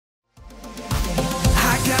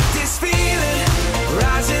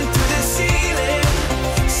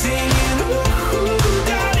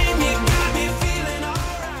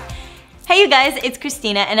Hey you guys, it's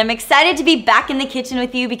Kristina and I'm excited to be back in the kitchen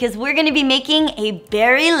with you because we're gonna be making a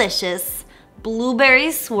berry-licious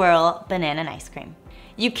blueberry swirl banana ice cream.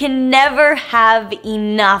 You can never have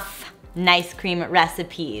enough nice cream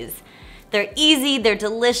recipes. They're easy, they're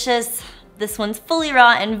delicious. This one's fully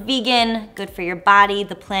raw and vegan, good for your body,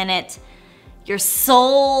 the planet, your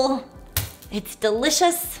soul. It's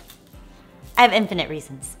delicious. I have infinite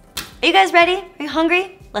reasons. Are you guys ready? Are you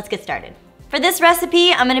hungry? Let's get started. For this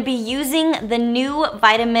recipe, I'm gonna be using the new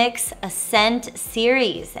Vitamix Ascent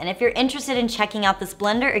series. And if you're interested in checking out this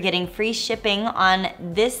blender or getting free shipping on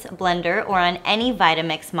this blender or on any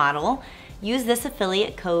Vitamix model, use this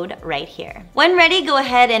affiliate code right here. When ready, go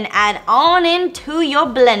ahead and add on into your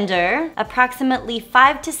blender approximately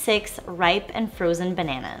 5 to 6 ripe and frozen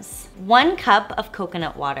bananas, 1 cup of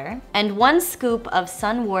coconut water, and 1 scoop of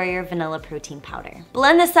Sunwarrior vanilla protein powder.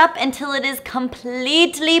 Blend this up until it is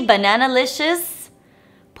completely banana-licious.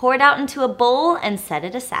 Pour it out into a bowl and set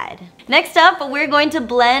it aside. Next up, we're going to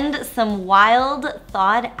blend some wild,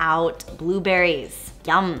 thawed out blueberries.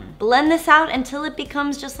 Yum. Blend this out until it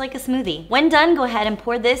becomes just like a smoothie. When done, go ahead and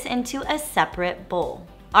pour this into a separate bowl.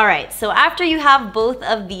 All right, so after you have both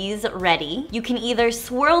of these ready, you can either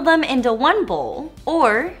swirl them into one bowl,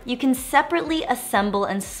 or you can separately assemble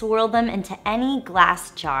and swirl them into any glass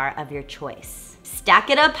jar of your choice. Stack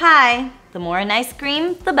it up high. The more an ice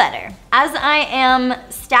cream, the better. As I am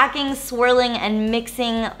stacking, swirling, and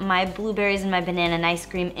mixing my blueberries and my banana and ice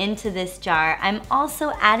cream into this jar, I'm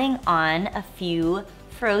also adding on a few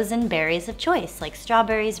frozen berries of choice, like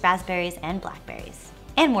strawberries, raspberries, and blackberries,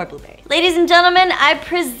 and more blueberries. Ladies and gentlemen, I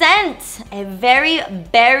present a very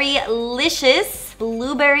berry-licious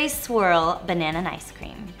blueberry swirl banana and ice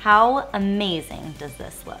cream. How amazing does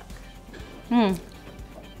this look?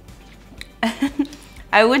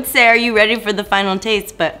 I would say, are you ready for the final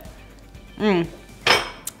taste? But,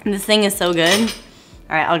 this thing is so good.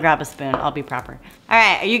 All right, I'll grab a spoon, I'll be proper. All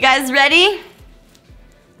right, are you guys ready?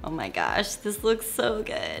 Oh my gosh, this looks so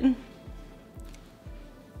good.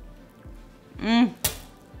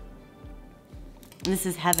 This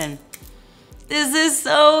is heaven. This is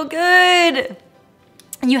so good.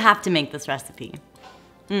 You have to make this recipe.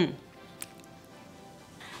 All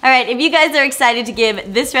right, if you guys are excited to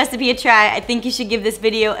give this recipe a try, I think you should give this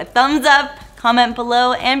video a thumbs up, comment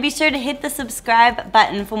below, and be sure to hit the subscribe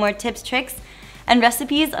button for more tips, tricks, and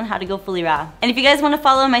recipes on how to go fully raw. And if you guys want to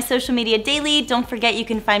follow my social media daily, don't forget you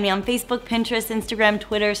can find me on Facebook, Pinterest, Instagram,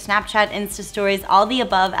 Twitter, Snapchat, Insta Stories, all the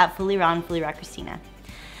above at FullyRaw and FullyRawKristina.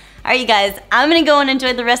 All right, you guys, I'm gonna go and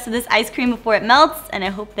enjoy the rest of this ice cream before it melts, and I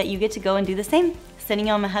hope that you get to go and do the same. Sending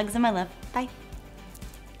you all my hugs and my love. Bye.